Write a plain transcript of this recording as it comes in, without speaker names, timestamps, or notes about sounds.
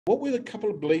What were the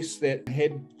couple of beliefs that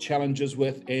had challenges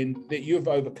with and that you've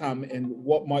overcome, and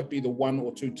what might be the one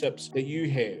or two tips that you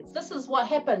have? This is what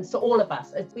happens to all of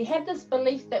us. We have this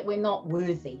belief that we're not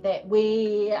worthy, that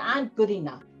we aren't good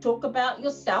enough. Talk about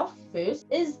yourself first.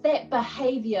 Is that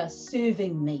behavior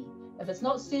serving me? If it's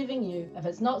not serving you, if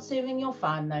it's not serving your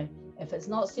whānau, if it's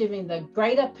not serving the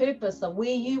greater purpose of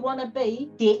where you want to be,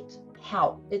 get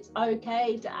help. It's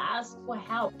okay to ask for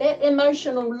help. That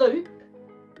emotional loop,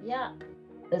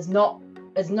 is not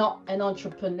an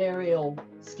entrepreneurial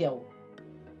skill.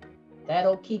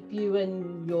 That'll keep you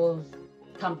in your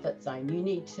comfort zone. You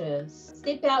need to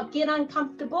step out, get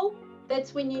uncomfortable.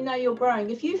 That's when you know you're growing.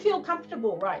 If you feel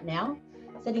comfortable right now,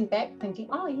 sitting back thinking,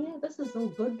 oh yeah, this is all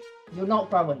good, you're not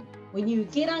growing. When you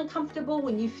get uncomfortable,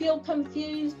 when you feel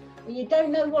confused, when you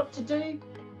don't know what to do,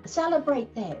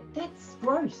 celebrate that. That's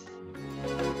growth.